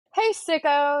Hey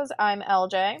sickos, I'm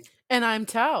LJ, And I'm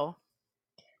Toe.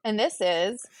 and this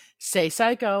is Say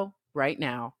Psycho right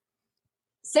now.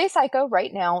 Say Psycho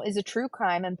Right Now is a true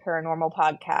crime and paranormal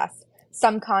podcast.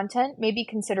 Some content may be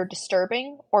considered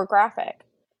disturbing or graphic.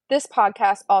 This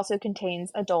podcast also contains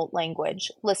adult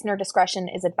language. Listener discretion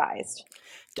is advised.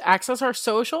 To access our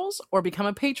socials or become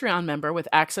a Patreon member with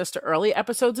access to early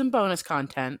episodes and bonus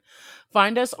content,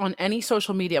 find us on any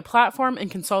social media platform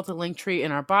and consult the link tree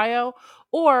in our bio,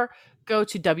 or go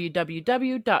to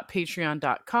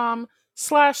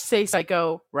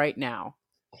www.patreon.com/saypsycho right now.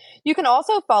 You can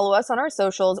also follow us on our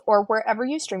socials or wherever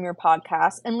you stream your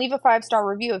podcasts and leave a 5-star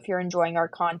review if you're enjoying our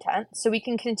content so we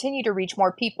can continue to reach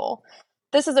more people.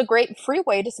 This is a great free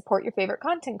way to support your favorite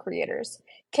content creators.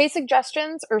 Case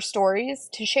suggestions or stories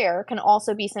to share can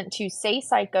also be sent to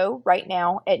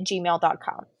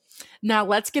saypsychorightnow@gmail.com. Now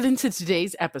let's get into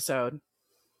today's episode.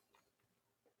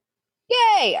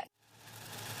 Yay!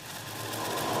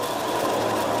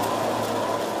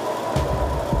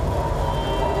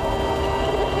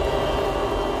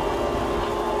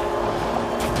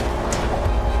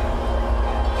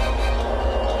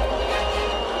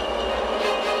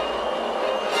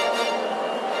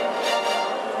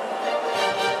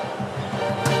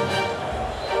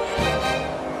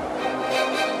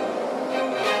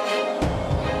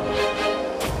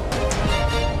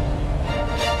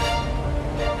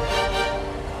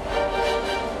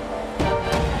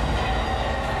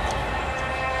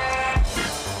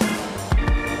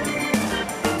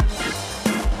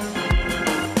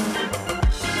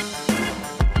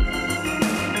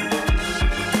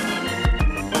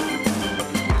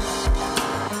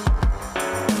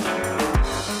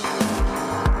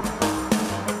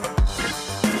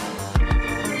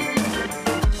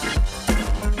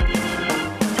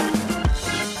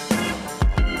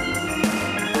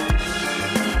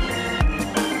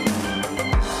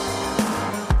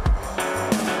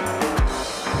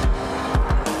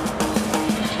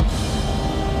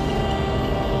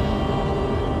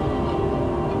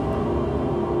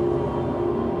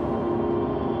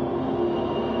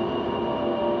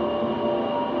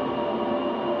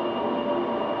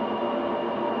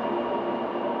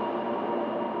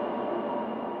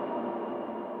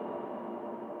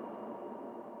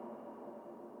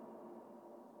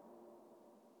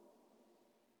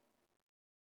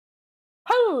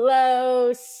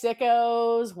 Hello,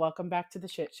 sickos. Welcome back to the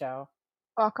shit show.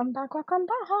 Welcome back, welcome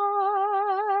back.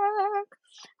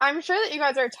 I'm sure that you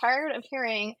guys are tired of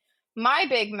hearing my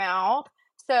big mouth.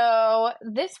 So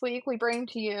this week we bring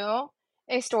to you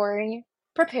a story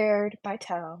prepared by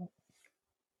Toe.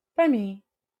 By me.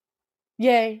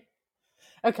 Yay.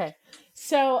 Okay.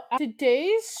 So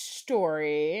today's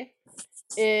story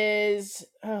is,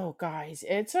 oh guys,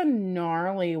 it's a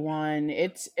gnarly one.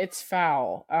 It's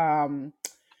foul.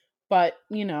 But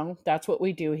you know, that's what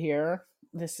we do here.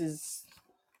 This is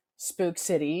Spook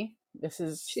City.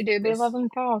 She do be loving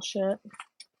foul shit.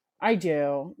 I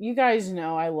do. You guys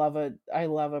know I love a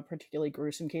particularly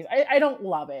gruesome case. I don't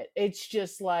love it. It's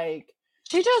just like,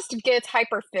 She just gets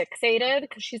hyper fixated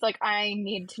because she's like, I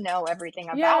need to know everything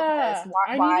about this. yeah,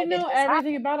 I need Why to did know this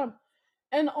everything happen? about him.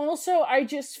 And also, I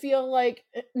just feel like,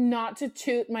 not to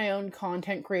toot my own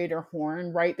content creator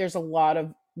horn, right? There's a lot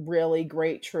of really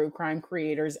great true crime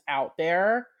creators out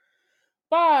there.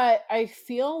 But I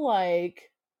feel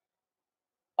like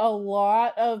a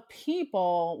lot of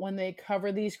people, when they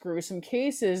cover these gruesome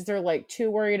cases, they're like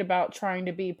too worried about trying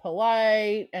to be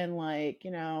polite and, like,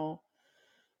 you know,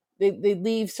 they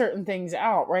leave certain things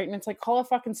out, right? And it's like, call a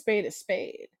fucking spade a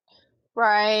spade.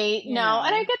 Right. You No,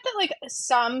 and I know? get that like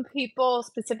some people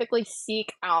specifically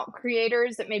seek out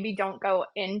creators that maybe don't go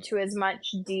into as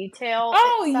much detail,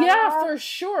 Oh yeah, etc. for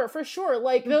sure, for sure.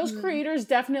 Like, those Mm-hmm. creators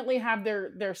definitely have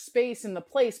their space in the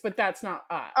place, but that's not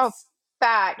Oh, us.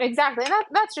 fact. Exactly. And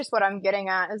that's just what I'm getting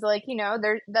at is like,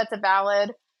 that's a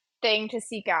valid thing to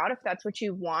seek out if that's what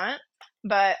you want,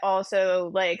 but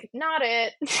also like not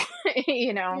it. We just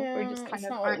Yeah, kind it's of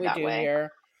not what aren't we that do way.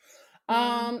 here.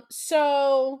 Yeah.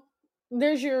 So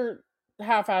there's your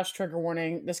half-ass trigger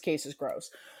warning. This case is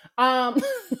gross. Um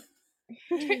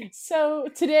so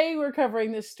today we're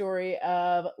covering the story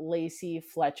of Lacey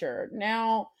Fletcher.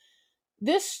 Now,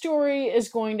 this story is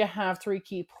going to have three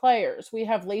key players. We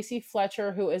have Lacey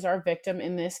Fletcher, who is our victim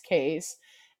in this case,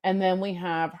 and then we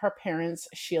have her parents,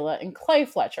 Sheila and Clay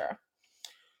Fletcher.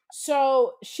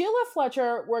 So, Sheila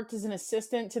Fletcher worked as an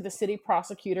assistant to the city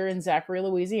prosecutor in Zachary,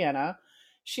 Louisiana.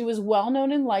 She was well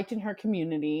known and liked in her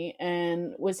community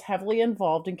and was heavily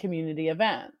involved in community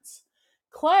events.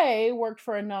 Clay worked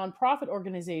for a nonprofit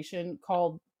organization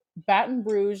called Baton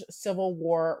Rouge Civil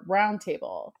War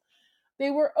Roundtable. They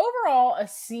were overall a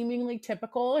seemingly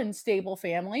typical and stable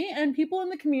family, and people in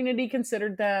the community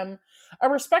considered them a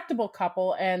respectable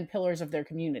couple and pillars of their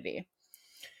community.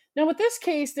 Now, with this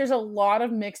case, there's a lot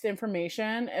of mixed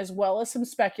information as well as some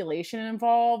speculation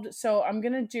involved. So I'm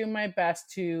going to do my best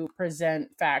to present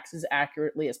facts as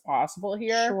accurately as possible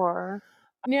here. Sure.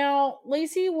 Now,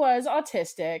 Lacey was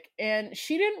autistic and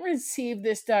she didn't receive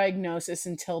this diagnosis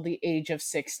until the age of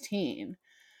 16.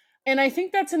 And I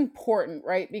think that's important,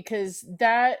 right? Because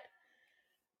that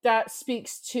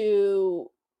speaks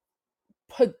to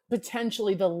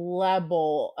potentially the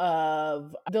level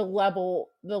of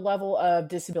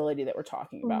disability that we're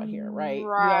talking about here, right? We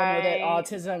all know that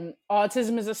Right.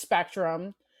 autism is a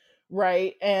spectrum,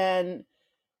 right? And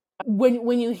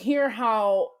when you hear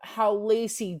how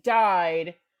Lacey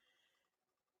died,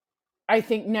 I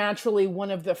think naturally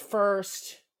one of the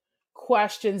first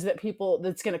questions that's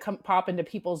going to pop into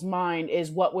people's mind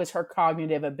is what was her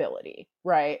cognitive ability,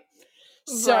 right?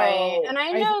 Right. So And I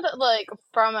I know that, like,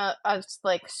 from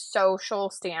like, social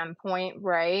standpoint,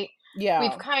 right? We've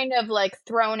yeah, kind of, like,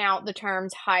 thrown out the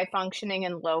terms high functioning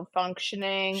and low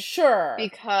functioning sure.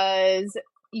 because,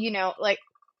 like,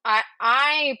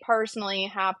 I personally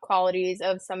have qualities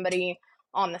of somebody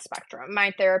on the spectrum.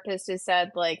 My therapist has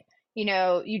said, like,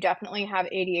 you definitely have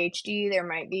ADHD. There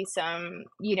might be some,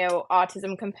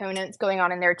 autism components going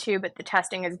on in there too, but the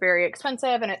testing is very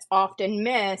expensive and it's often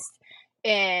missed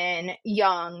in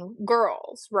young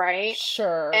girls, right?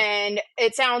 Sure. And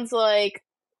it sounds like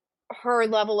her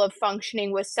level of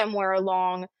functioning was somewhere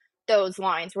along those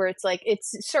lines where it's like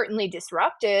it's certainly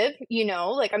disruptive,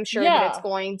 like I'm sure that it's Yeah.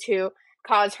 going to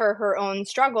cause her own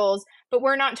struggles, but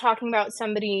we're not talking about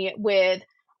somebody with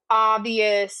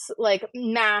obvious like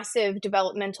massive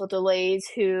developmental delays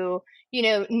who,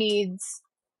 needs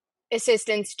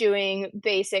assistance doing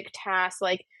basic tasks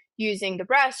like using the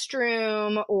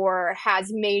restroom or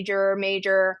has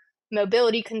major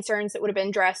mobility concerns that would have been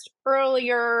addressed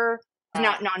earlier,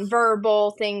 not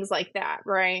nonverbal, things like that,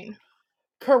 right?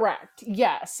 Correct.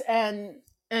 Yes. And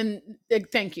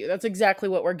thank you. That's exactly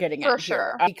what we're getting For at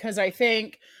here. sure. Because I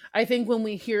think when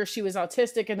we hear she was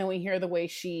autistic and then we hear the way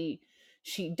she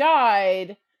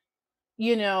died,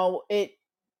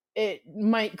 it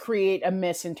might create a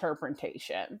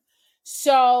misinterpretation.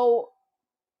 So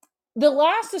the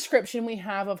last description we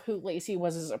have of who Lacey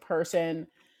was as a person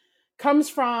comes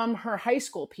from her high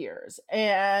school peers,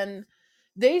 and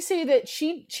they say that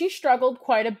she struggled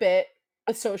quite a bit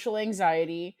with social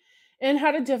anxiety and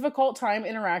had a difficult time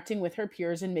interacting with her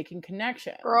peers and making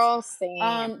connections. Girl,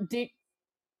 same.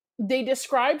 They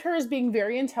described her as being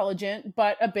very intelligent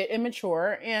but a bit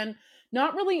immature and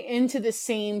not really into the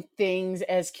same things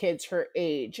as kids her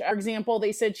age. For example,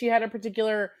 they said she had a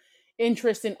particular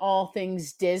interest in all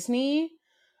things Disney,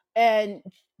 and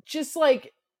just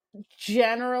like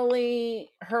generally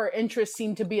her interests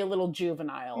seem to be a little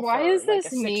juvenile Why for is like a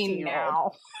this 16 mean year old.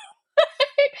 now?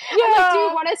 I'm like, do you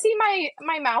Yeah. want to see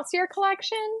my mouse ear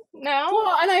collection? No?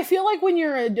 Well, and I feel like when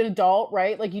you're an adult,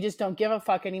 right? Like you just don't give a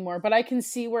fuck anymore. But I can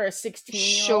see where a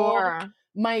 16-year-old Sure.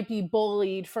 might be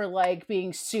bullied for like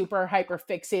being super hyper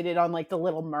fixated on like the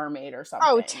Little Mermaid or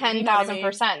Oh, something. You know what I mean?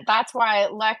 10,000%. That's why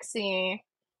Lexi,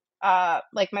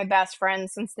 like my best friend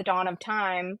since the dawn of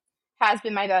time, has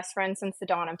been my best friend since the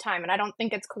dawn of time. And I don't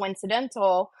think it's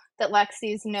coincidental that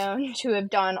Lexi's known to have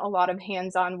done a lot of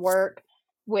hands-on work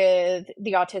with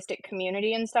the autistic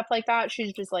community and stuff like that.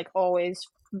 She's just like always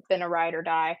been a ride or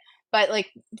die. But like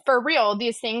for real,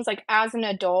 these things like as an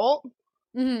adult,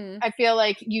 Hmm. I feel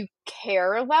like you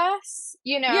care less,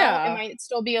 it Yeah. might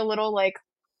still be a little like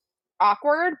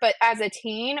awkward, but as a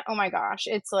teen, oh my gosh,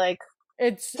 it's like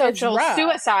It's social rough.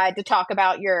 suicide to talk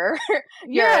about your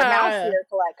your mouse Yeah. ear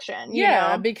collection,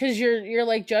 Yeah, because you're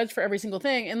like judged for every single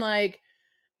thing. And like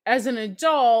as an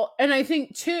adult, and I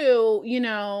think too,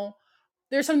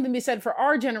 there's something to be said for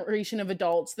our generation of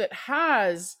adults that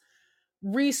has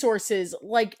resources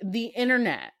like the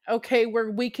internet, okay, where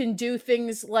we can do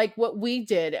things like what we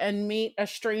did and meet a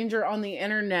stranger on the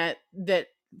internet that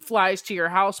flies to your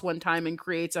house one time and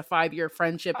creates a 5-year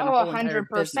friendship and a Oh, whole entire 100%.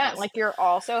 business. Like you're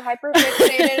also hyper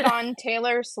fixated on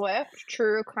Taylor Swift,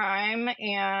 true crime,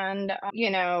 and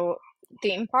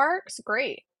theme parks.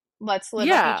 Great. Let's live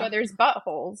up each Yeah, other's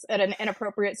buttholes at an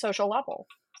inappropriate social level.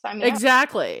 Sign me up.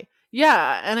 exactly.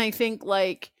 Yeah, and I think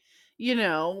like, you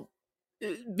know,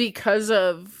 because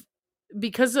of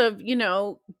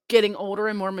getting older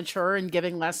and more mature and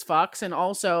giving less fucks, and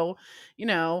also you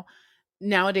know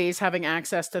nowadays having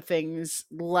access to things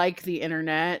like the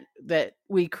internet, that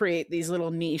we create these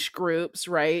little niche groups,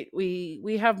 right?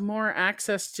 We have more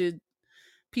access to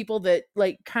people that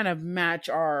like kind of match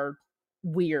our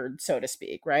weird, so to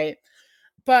speak, right?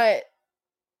 But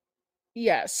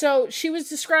yeah, so she was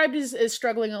described as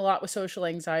struggling a lot with social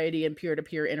anxiety and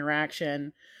peer-to-peer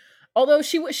interaction, although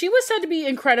she was said to be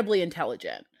incredibly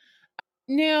intelligent.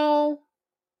 Now,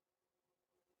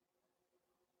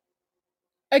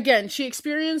 again, she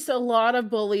experienced a lot of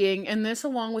bullying, and this,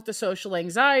 along with the social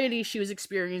anxiety she was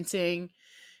experiencing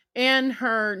and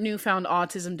her newfound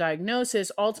autism diagnosis,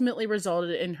 ultimately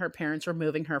resulted in her parents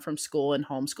removing her from school and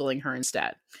homeschooling her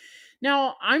instead.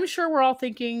 Now, I'm sure we're all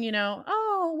thinking,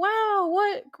 oh, wow,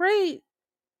 what great,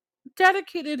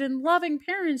 dedicated, and loving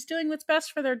parents doing what's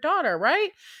best for their daughter, right?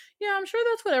 Yeah, I'm sure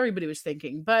that's what everybody was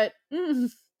thinking. But I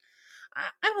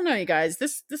don't know, you guys.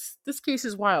 This case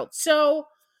is wild. So,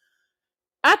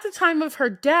 at the time of her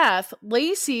death,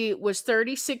 Lacey was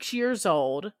 36 years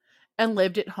old and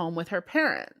lived at home with her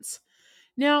parents.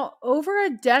 Now, over a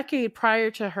decade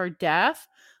prior to her death,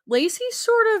 Lacey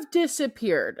sort of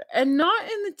disappeared, and not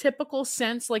in the typical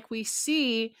sense like we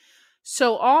see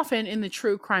so often in the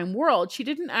true crime world. She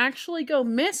didn't actually go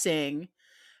missing,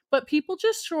 but people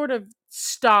just sort of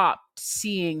stopped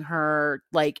seeing her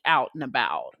like out and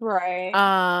about. Right.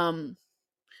 Um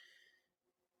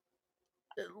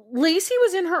Lacey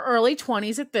was in her early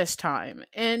 20s at this time,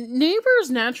 and neighbors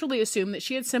naturally assumed that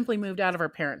she had simply moved out of her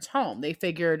parents' home. They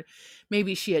figured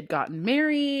maybe she had gotten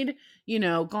married,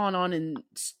 gone on and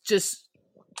just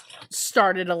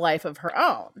started a life of her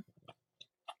own.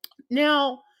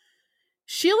 Now,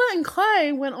 Sheila and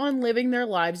Clay went on living their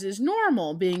lives as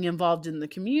normal, being involved in the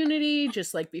community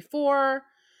just like before.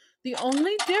 The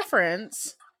only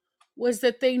difference was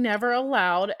that they never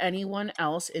allowed anyone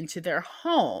else into their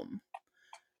home.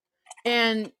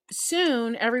 And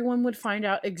soon everyone would find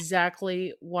out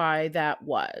exactly why that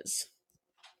was.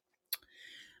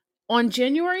 On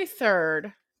January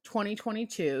 3rd,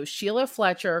 2022, Sheila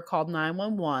Fletcher called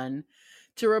 911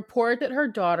 to report that her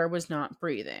daughter was not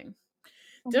breathing.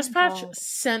 Oh my Dispatch God.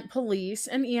 sent police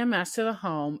and EMS to the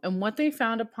home, and what they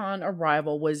found upon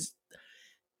arrival was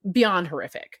beyond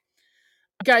horrific.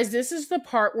 Guys, this is the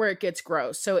part where it gets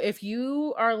gross. So if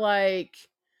you are like,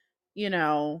 you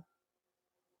know,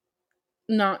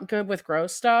 not good with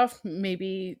gross stuff,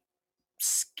 maybe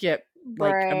skip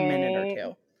like a minute or Right.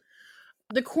 two.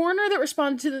 The coroner that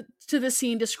responded to the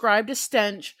scene described a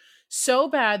stench so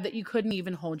bad that you couldn't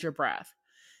even hold your breath.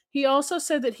 He also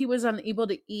said that he was unable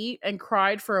to eat and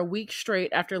cried for a week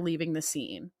straight after leaving the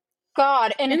scene.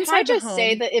 God, and can I Inside the just say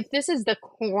home, that if this is the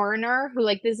coroner who,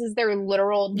 like, this is their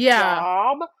literal yeah.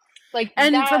 job, like,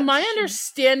 And from that my should,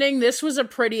 understanding, this was a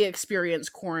pretty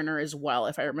experienced coroner as well,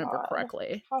 if I remember God,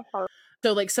 correctly. how hard.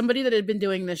 So like somebody that had been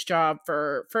doing this job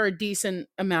for a decent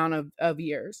amount of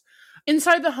years.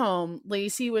 Inside the home,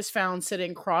 Lacey was found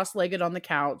sitting cross-legged on the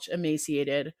couch,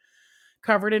 emaciated,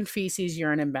 covered in feces,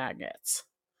 urine, and maggots.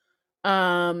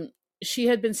 Um, she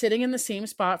had been sitting in the same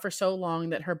spot for so long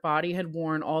that her body had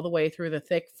worn all the way through the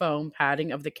thick foam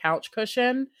padding of the couch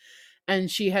cushion,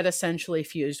 and she had essentially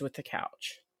fused with the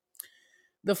couch.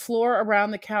 The floor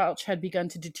around the couch had begun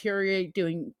to deteriorate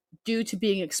due to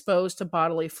being exposed to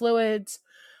bodily fluids.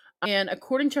 And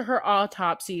according to her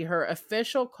autopsy, her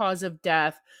official cause of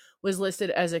death was listed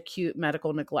as acute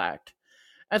medical neglect.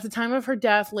 At the time of her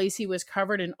death, Lacey was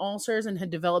covered in ulcers and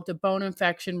had developed a bone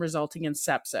infection resulting in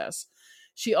sepsis.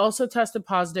 She also tested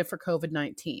positive for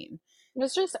COVID-19.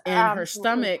 It's just In her absolutely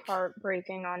stomach,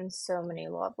 heartbreaking on so many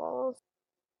levels.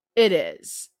 it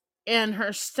is. And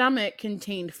her stomach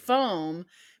contained foam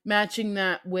matching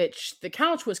that which the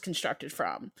couch was constructed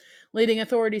from, leading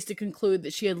authorities to conclude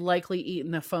that she had likely eaten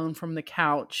the foam from the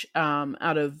couch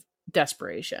out of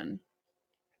desperation.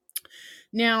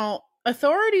 Now,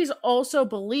 authorities also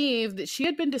believe that she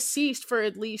had been deceased for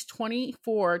at least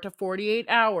 24 to 48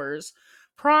 hours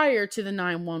prior to the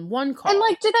 911 And, call.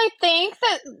 like, do they think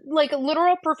that, like,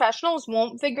 literal professionals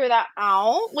won't figure that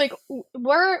out? Like,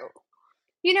 we're,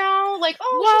 like,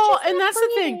 oh, she's Well, just and not that's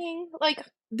the thing. breathing. Like,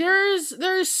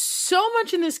 There's so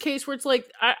much in this case where it's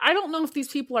like I don't know if these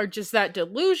people are just that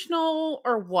delusional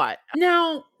or what.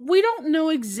 Now, we don't know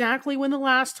exactly when the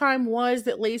last time was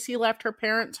that Lacey left her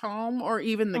parents' home or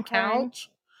even the okay. couch,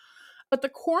 but the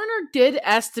coroner did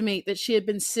estimate that she had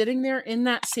been sitting there in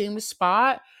that same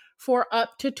spot for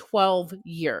up to 12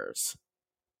 years.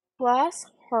 Bless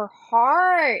her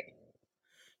heart.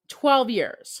 12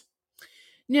 years.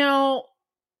 Now,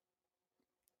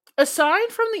 aside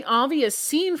from the obvious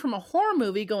scene from a horror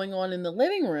movie going on in the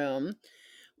living room,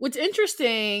 what's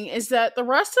interesting is that the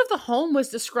rest of the home was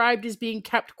described as being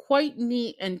kept quite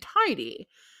neat and tidy.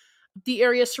 The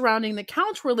area surrounding the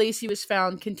couch where Lacey was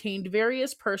found contained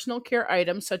various personal care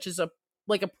items such as a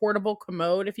portable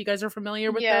commode, if you guys are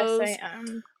familiar with Yes, I those.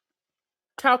 am.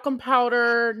 talcum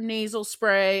powder, nasal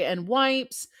spray, and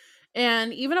wipes,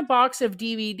 and even a box of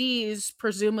DVDs,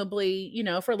 presumably,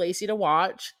 for Lacey to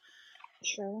watch.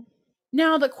 Sure.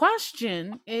 Now, the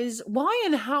question is, why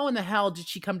and how in the hell did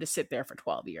she come to sit there for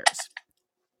 12 years?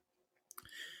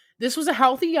 This was a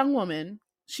healthy young woman.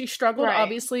 She struggled, Right.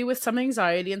 obviously, with some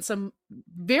anxiety and some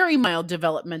very mild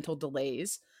developmental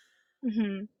delays.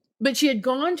 Mm-hmm. But she had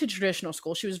gone to traditional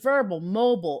school. She was verbal,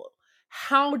 mobile.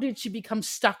 How did she become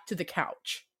stuck to the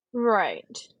couch?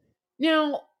 Right.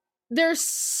 Now, there's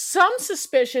some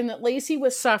suspicion that Lacey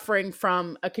was suffering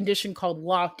from a condition called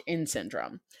locked-in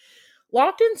syndrome.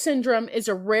 Locked-in syndrome is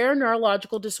a rare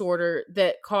neurological disorder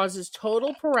that causes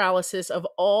total paralysis of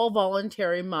all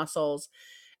voluntary muscles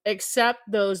except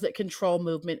those that control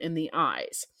movement in the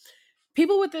eyes.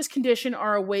 People with this condition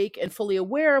are awake and fully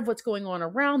aware of what's going on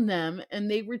around them, and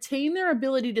they retain their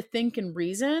ability to think and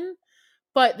reason,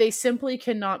 but they simply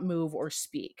cannot move or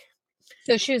speak.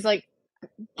 So she was like,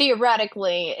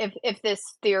 theoretically, if this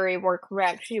theory were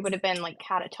correct, she would have been like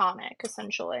catatonic,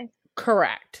 essentially.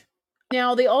 Correct.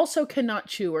 Now, they also cannot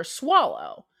chew or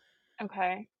swallow.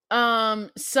 Okay.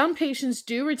 Some patients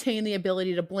do retain the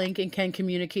ability to blink and can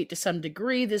communicate to some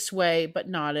degree this way, but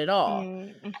not at all.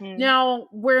 Mm-hmm. Now,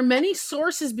 where many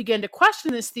sources begin to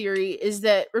question this theory is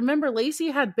that, remember,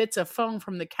 Lacey had bits of foam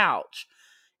from the couch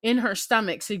in her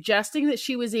stomach, suggesting that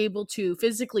she was able to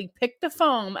physically pick the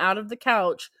foam out of the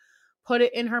couch, put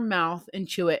it in her mouth, and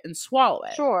chew it and swallow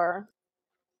it. Sure.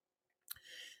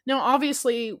 Now,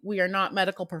 obviously, we are not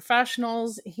medical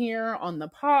professionals here on the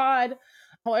pod.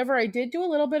 However, I did do a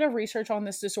little bit of research on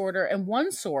this disorder, and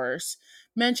one source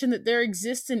mentioned that there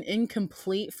exists an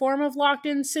incomplete form of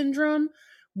locked-in syndrome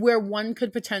where one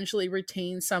could potentially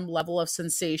retain some level of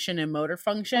sensation and motor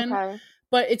function. Okay.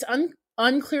 But it's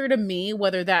unclear to me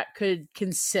whether that could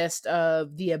consist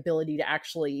of the ability to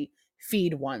actually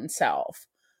feed oneself.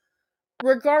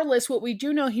 Regardless, what we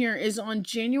do know here is on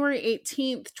January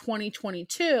 18th,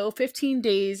 2022, 15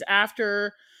 days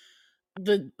after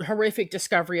the horrific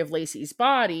discovery of Lacey's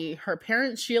body, her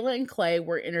parents, Sheila and Clay,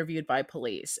 were interviewed by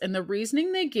police. And the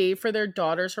reasoning they gave for their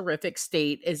daughter's horrific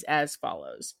state is as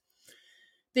follows.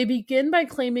 They begin by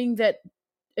claiming that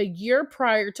a year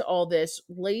prior to all this,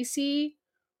 Lacey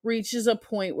reaches a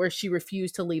point where she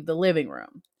refused to leave the living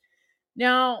room.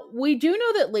 Now, we do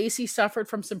know that Lacey suffered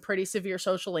from some pretty severe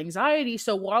social anxiety,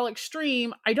 so while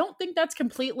extreme, I don't think that's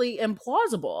completely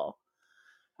implausible.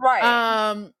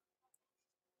 Right.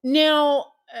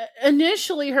 Now,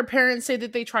 initially, her parents say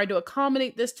that they tried to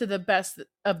accommodate this to the best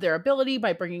of their ability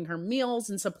by bringing her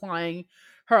meals and supplying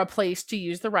her a place to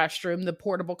use the restroom, the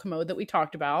portable commode that we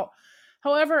talked about.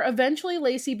 However, eventually,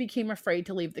 Lacey became afraid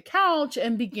to leave the couch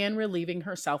and began relieving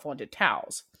herself onto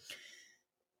towels.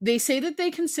 They say that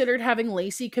they considered having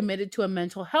Lacey committed to a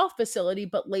mental health facility,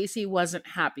 but Lacey wasn't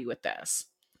happy with this.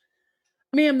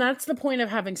 Ma'am, that's the point of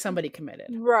having somebody committed.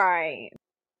 Right.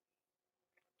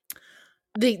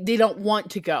 They don't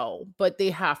want to go, but they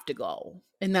have to go.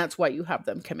 And that's why you have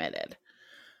them committed.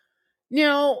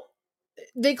 Now,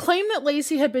 they claim that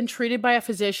Lacey had been treated by a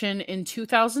physician in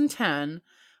 2010,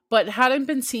 but hadn't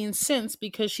been seen since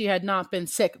because she had not been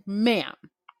sick. Ma'am.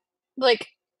 Like,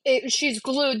 she's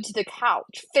glued to the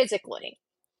couch, physically.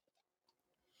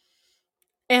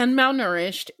 And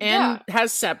malnourished, and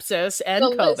has sepsis, and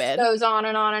the COVID. List goes on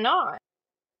and on and on.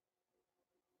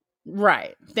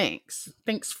 Right. Thanks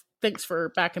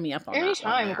for backing me up on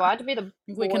Anytime. that. Glad to be the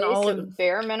voice of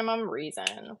bare minimum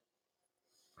reason.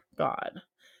 God.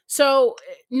 So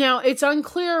now it's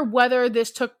unclear whether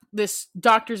this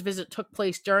doctor's visit took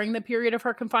place during the period of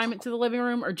her confinement to the living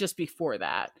room or just before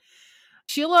that.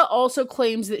 Sheila also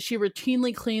claims that she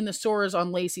routinely cleaned the sores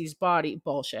on Lacey's body.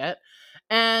 Bullshit.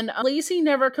 And Lacey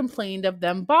never complained of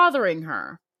them bothering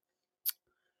her.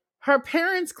 Her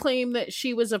parents claim that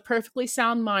she was of perfectly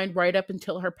sound mind right up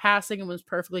until her passing and was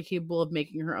perfectly capable of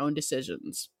making her own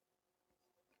decisions.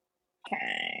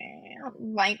 Okay.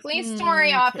 Likely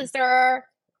story, officer.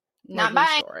 Not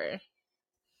bad. Story.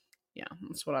 Yeah,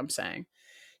 that's what I'm saying.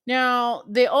 Now,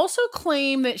 they also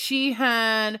claim that she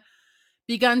had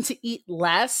begun to eat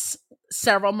less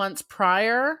several months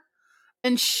prior.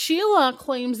 And Sheila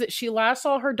claims that she last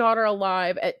saw her daughter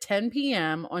alive at 10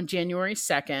 p.m. on January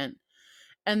 2nd.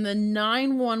 And the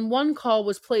 911 call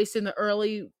was placed in the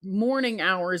early morning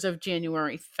hours of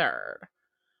January 3rd.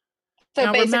 So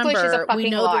now, basically, she's a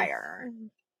fucking liar.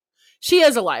 She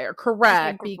is a liar,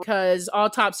 correct, because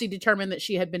autopsy determined that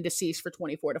she had been deceased for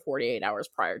 24 to 48 hours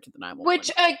prior to the 911.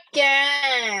 Which,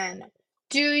 again,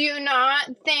 do you not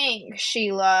think,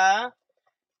 Sheila,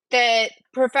 that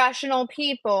professional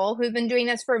people who've been doing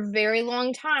this for a very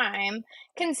long time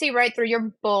can see right through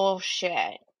your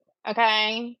bullshit?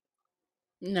 Okay?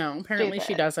 No, apparently she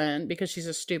Stupid. doesn't, because she's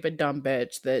a stupid dumb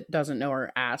bitch that doesn't know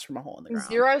her ass from a hole in the ground.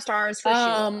 0 stars for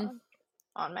Um, Sheila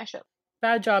on my ship.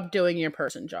 Bad job doing your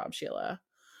person job, Sheila.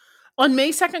 On May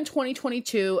 2nd,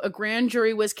 2022, a grand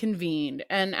jury was convened,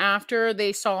 and after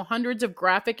they saw hundreds of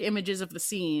graphic images of the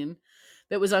scene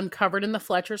that was uncovered in the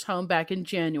Fletcher's home back in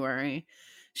January,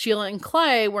 Sheila and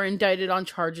Clay were indicted on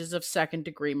charges of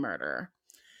second-degree murder.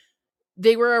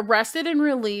 They were arrested and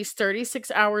released 36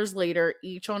 hours later,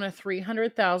 each on a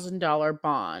 $300,000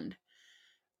 bond.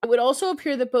 It would also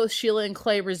appear that both Sheila and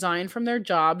Clay resigned from their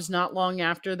jobs not long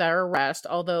after their arrest,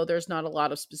 although there's not a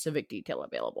lot of specific detail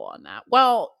available on that.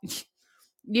 Well,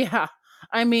 yeah.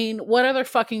 I mean, what other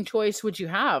fucking choice would you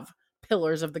have,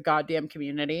 pillars of the goddamn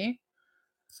community?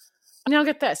 Now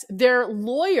get this. Their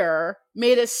lawyer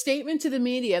made a statement to the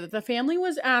media that the family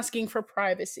was asking for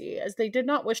privacy as they did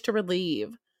not wish to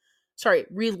relive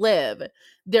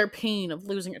their pain of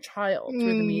losing a child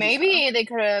through the media. Maybe they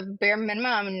could have, bare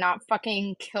minimum, not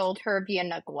fucking killed her via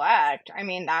neglect. I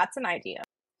mean, that's an idea.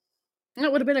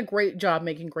 That would have been a great job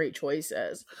making great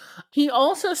choices. He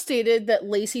also stated that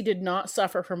Lacey did not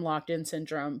suffer from locked-in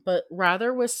syndrome, but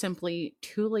rather was simply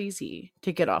too lazy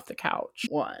to get off the couch.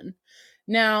 One.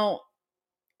 Now,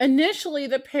 initially,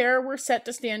 the pair were set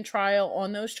to stand trial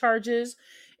on those charges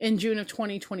in June of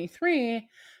 2023.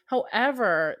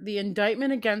 However, the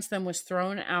indictment against them was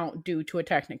thrown out due to a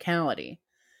technicality.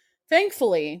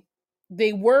 Thankfully,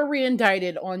 they were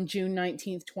reindicted on June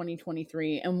 19th,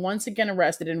 2023, and once again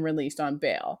arrested and released on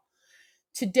bail.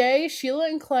 Today, Sheila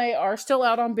and Clay are still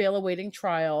out on bail awaiting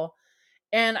trial,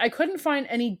 and I couldn't find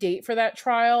any date for that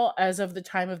trial as of the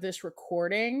time of this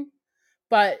recording,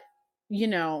 but, you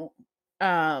know,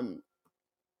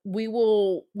 we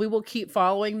will keep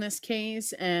following this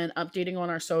case and updating on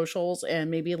our socials,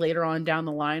 and maybe later on down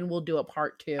the line we'll do a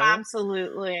part 2.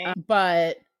 Absolutely.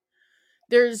 But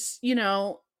there's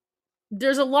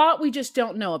a lot we just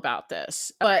don't know about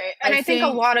this. But right. And I think a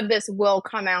lot of this will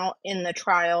come out in the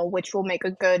trial, which will make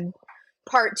a good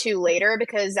part 2 later,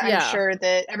 because I'm sure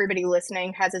that everybody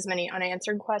listening has as many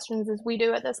unanswered questions as we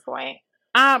do at this point.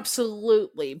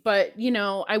 Absolutely. But,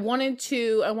 I wanted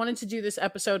to do this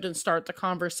episode and start the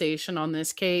conversation on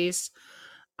this case.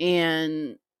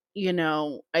 And,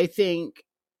 I think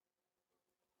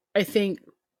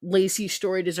Lacey's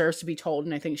story deserves to be told,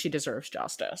 and I think she deserves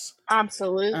justice.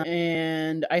 Absolutely.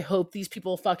 And I hope these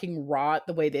people fucking rot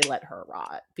the way they let her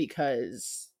rot,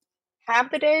 because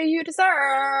have the day you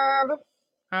deserve.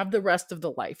 Have the rest of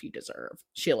the life you deserve,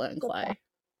 Sheila and Clay.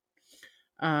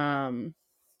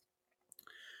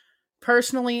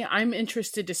 Personally, I'm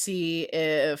interested to see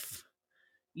if,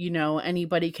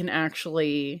 anybody can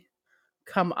actually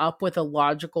come up with a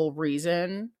logical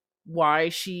reason why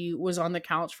she was on the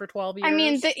couch for 12 years. I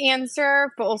mean, the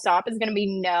answer, full stop, is going to be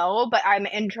no, but I'm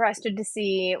interested to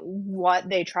see what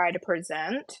they try to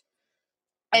present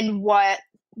and what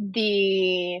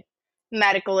the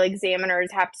medical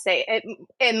examiners have to say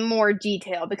in more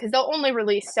detail, because they'll only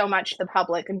release so much to the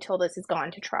public until this has gone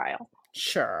to trial.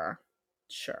 Sure.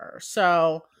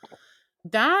 So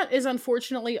that is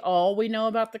unfortunately all we know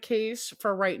about the case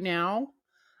for right now.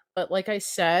 But like I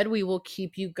said, we will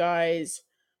keep you guys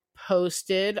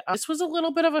posted. This was a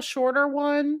little bit of a shorter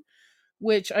one,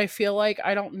 which I feel like,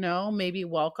 I don't know, maybe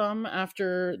welcome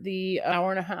after the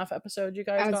hour and a half episode you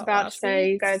guys got. I was about to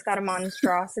say, you guys got a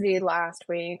monstrosity last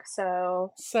week,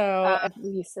 so at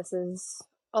least this is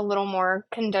a little more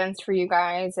condensed for you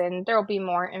guys, and there'll be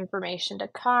more information to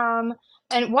come.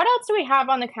 And what else do we have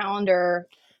on the calendar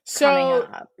coming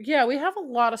up? Yeah, we have a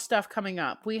lot of stuff coming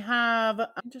up. We have,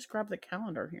 let me just grab the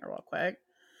calendar here real quick.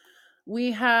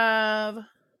 We have,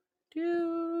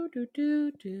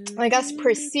 I guess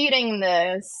preceding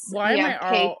this, why am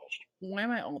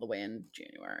I all the way in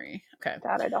January? Okay.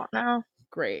 That I don't know.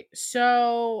 Great.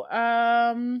 So,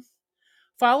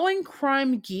 Following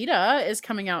Crime Gita is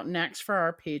coming out next for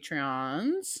our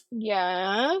Patreons.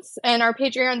 Yes. And our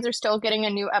Patreons are still getting a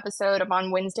new episode of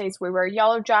On Wednesdays We Wear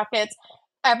Yellow Jackets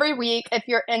every week. If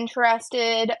you're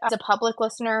interested as a public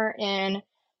listener in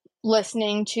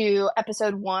listening to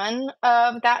episode 1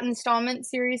 of that installment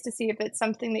series to see if it's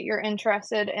something that you're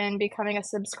interested in becoming a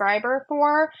subscriber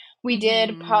for, we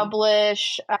did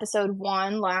publish episode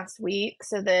 1 last week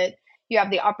so that you have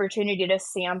the opportunity to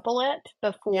sample it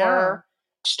before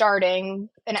starting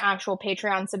an actual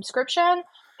Patreon subscription.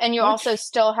 And you also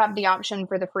still have the option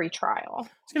for the free trial. I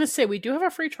was going to say, we do have a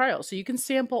free trial, so you can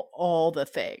sample all the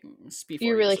things before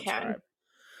you really subscribe. Can.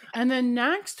 And then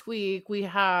next week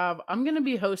I'm going to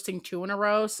be hosting 2 in a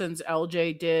row since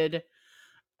LJ did,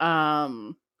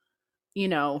 her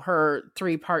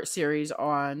 3-part series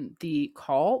on the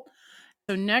cult.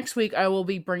 So next week, I will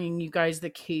be bringing you guys the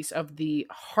case of the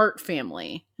Hart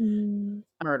family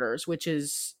murders, which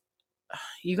is,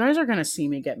 you guys are going to see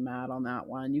me get mad on that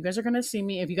one. You guys are going to see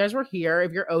me, if you guys were here,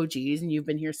 if you're OGs and you've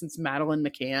been here since Madeline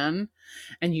McCann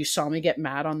and you saw me get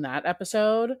mad on that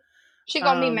episode. She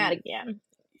gonna be mad again.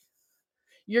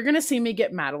 You're going to see me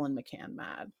get Madeline McCann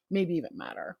mad. Maybe even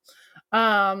madder.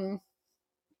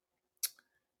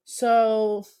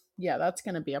 So, yeah, that's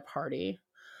going to be a party.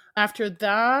 After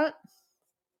that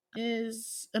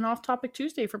is an off-topic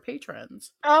Tuesday for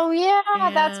patrons. Oh,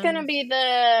 yeah, that's going to be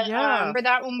the, for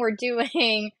that one, we're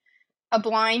doing a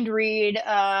blind read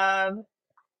of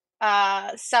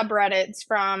subreddits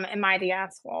from Am I the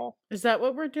Asshole? Is that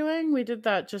what we're doing? We did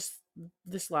that just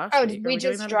this last week. Oh, we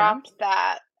just dropped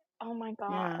that. Oh my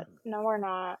god. Yeah. No, we're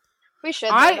not. We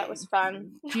should though. That was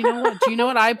fun. Do you know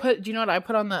what I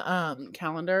put on the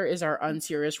calendar is our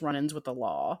unserious run-ins with the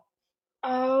law.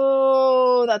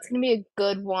 Oh, that's gonna be a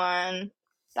good one.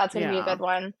 That's gonna be a good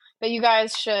one. But you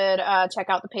guys should check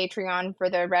out the Patreon for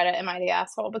the Reddit Am I the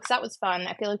Asshole, because that was fun.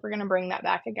 I feel like we're gonna bring that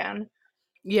back again.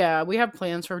 Yeah, we have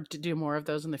plans to do more of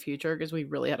those in the future because we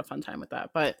really had a fun time with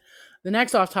that. But the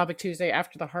next off-topic Tuesday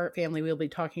after the Hart family, we'll be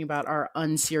talking about our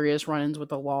unserious run-ins with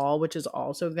the law, which is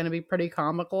also going to be pretty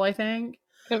comical, I think.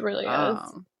 It really is.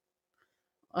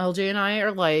 LJ and I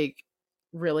are like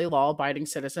really law-abiding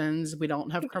citizens. We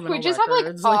don't have criminal records. We just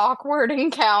have like awkward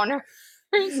encounters.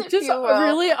 Just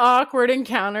really awkward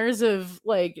encounters of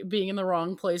like being in the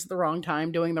wrong place at the wrong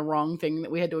time, doing the wrong thing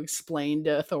that we had to explain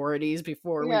to authorities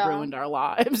before we ruined our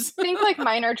lives. Think like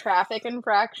minor traffic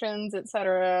infractions,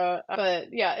 etc.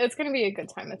 But yeah, it's gonna be a good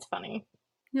time. It's funny.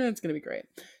 Yeah, it's gonna be great.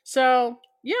 So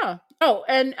yeah. Oh,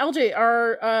 and LJ,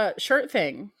 our shirt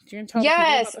thing. Do you want to tell people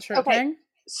about the shirt thing?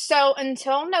 So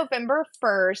until November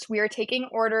 1st, we are taking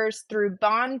orders through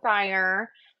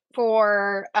Bonfire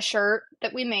for a shirt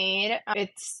that we made.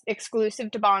 It's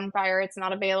exclusive to Bonfire. It's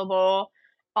not available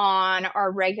on our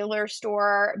regular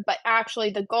store, but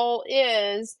actually the goal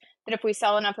is that if we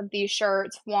sell enough of these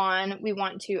shirts, one, we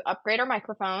want to upgrade our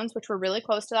microphones, which we're really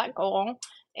close to that goal,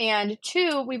 and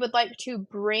two, we would like to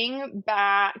bring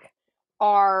back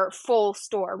our full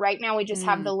store. Right now we just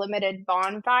have the limited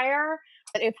Bonfire,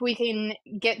 but if we can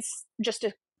get just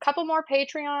a couple more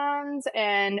Patreons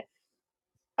and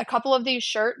a couple of these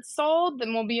shirts sold,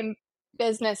 then we'll be in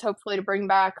business hopefully to bring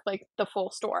back like the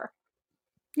full store.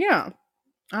 Yeah,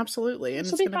 absolutely. And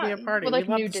it's going to be a party with like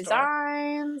new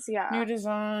designs. Yeah, new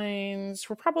designs.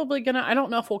 We're probably gonna, I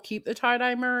don't know if we'll keep the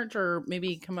tie-dye merch or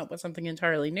maybe come up with something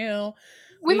entirely new.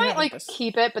 We might like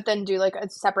keep it but then do like a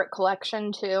separate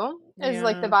collection too is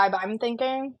like the vibe I'm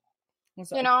thinking.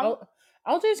 You know,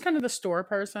 LJ's kind of the store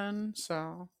person,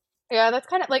 so yeah, that's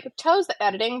kind of like Toe's the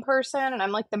editing person and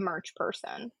I'm like the merch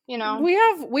person, you know?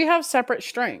 We have separate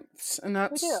strengths and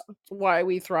that's why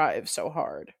we thrive so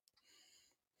hard.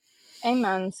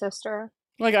 Amen, sister.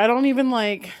 Like, I don't even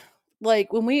like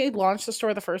when we launched the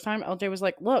store the first time, LJ was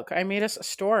like, look, I made us a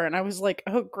store. And I was like,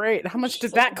 oh, great. How much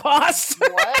did that cost?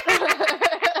 What?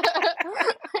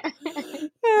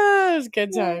 It was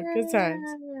good time. Good times.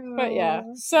 But yeah.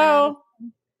 So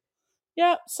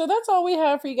that's all we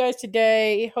have for you guys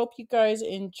today. Hope you guys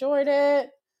enjoyed it.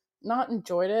 Not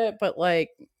enjoyed it, but like,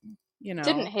 you know.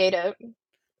 Didn't hate it.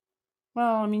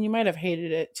 Well, I mean, you might have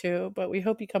hated it too, but we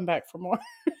hope you come back for more.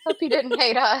 Hope you didn't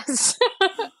hate us.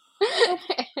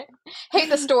 Hate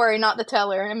the story, not the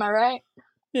teller. Am I right?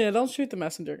 Yeah, don't shoot the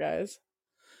messenger, guys.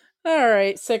 All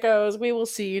right, sickos. We will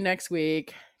see you next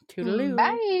week. Toodaloo.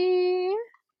 Bye.